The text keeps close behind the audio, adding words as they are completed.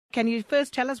Can you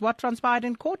first tell us what transpired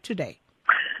in court today?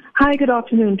 Hi, good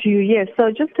afternoon to you. Yes,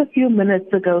 so just a few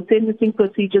minutes ago, sentencing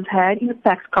procedures had in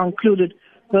fact concluded.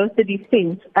 Both the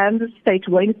defense and the state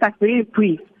were in fact very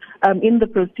brief in the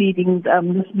proceedings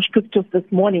which kicked off this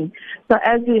morning. So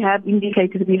as we have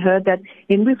indicated, we heard that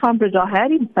Henri van Breda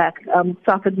had in fact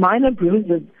suffered minor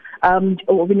bruises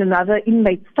when another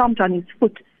inmate stomped on his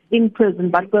foot in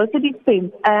prison. But both the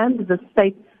defense and the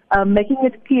state making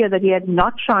it clear that he had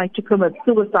not tried to commit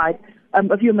suicide.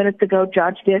 A few minutes ago,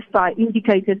 Judge Desai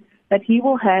indicated that he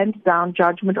will hand down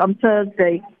judgment on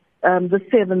Thursday, the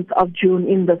 7th of June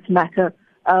in this matter,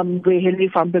 where Henri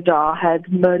van Breda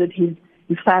had murdered his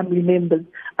family members.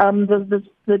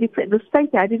 The state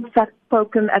had in fact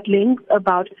spoken at length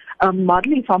about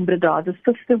Henri van Breda, the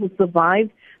sister who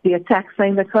survived the attack,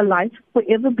 saying that her life has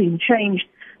forever been changed,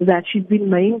 that she's been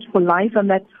maimed for life, and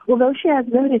that although she has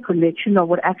no recollection of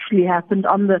what actually happened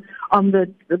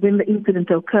when the incident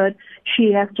occurred,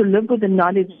 she has to live with the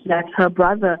knowledge that her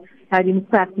brother had in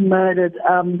fact murdered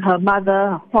her mother,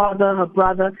 her father, her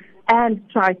brother, and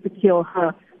tried to kill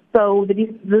her. So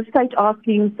the state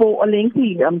asking for a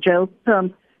lengthy jail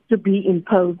term to be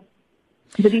imposed.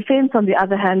 The defense, on the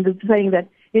other hand, is saying that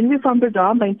Henri van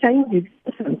Breda maintains his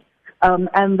innocence.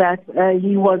 And that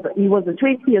he was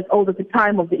 20 years old at the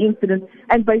time of the incident,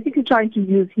 and basically trying to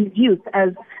use his youth as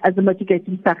a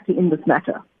mitigating factor in this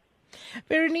matter.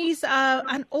 Bereniece,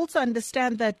 I also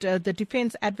understand that the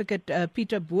defense advocate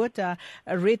Peter Botha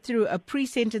read through a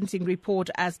pre-sentencing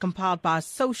report as compiled by a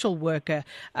social worker.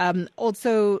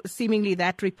 Also, seemingly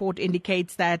that report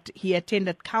indicates that he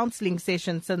attended counselling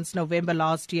sessions since November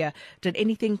last year. Did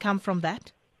anything come from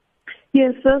that?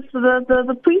 Yes, so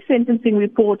the pre-sentencing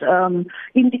report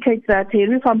indicates that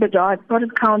Henri van Breda had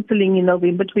started counselling in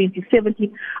November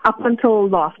 2017 up until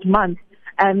last month,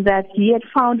 and that he had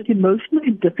found it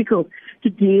emotionally difficult to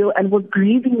deal and was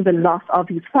grieving the loss of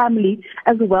his family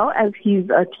as well as his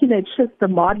teenage sister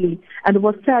Marley, and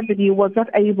was sad that he was not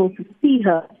able to see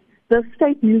her. The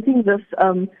state using this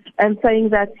and saying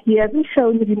that he hasn't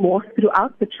shown remorse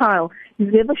throughout the trial.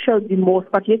 He's never showed remorse,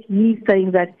 but yet he's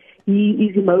saying that he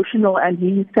is emotional and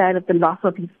he is sad at the loss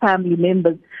of his family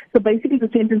members. So basically the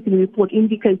sentencing report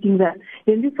indicating that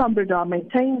Henri van Breda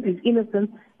maintains his innocence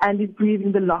and is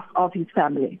grieving the loss of his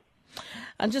family.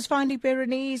 And just finally,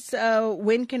 Bereniece,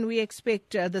 when can we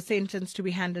expect the sentence to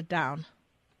be handed down?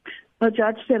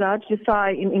 Judge Siraj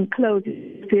Desai in close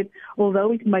said,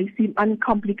 although it may seem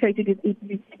uncomplicated,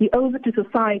 he owes it to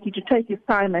society to take his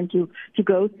time and to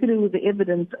go through the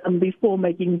evidence before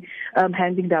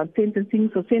handing down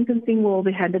sentencing. So sentencing will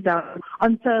be handed down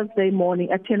on Thursday morning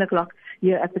at 10 o'clock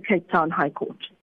here at the Cape Town High Court.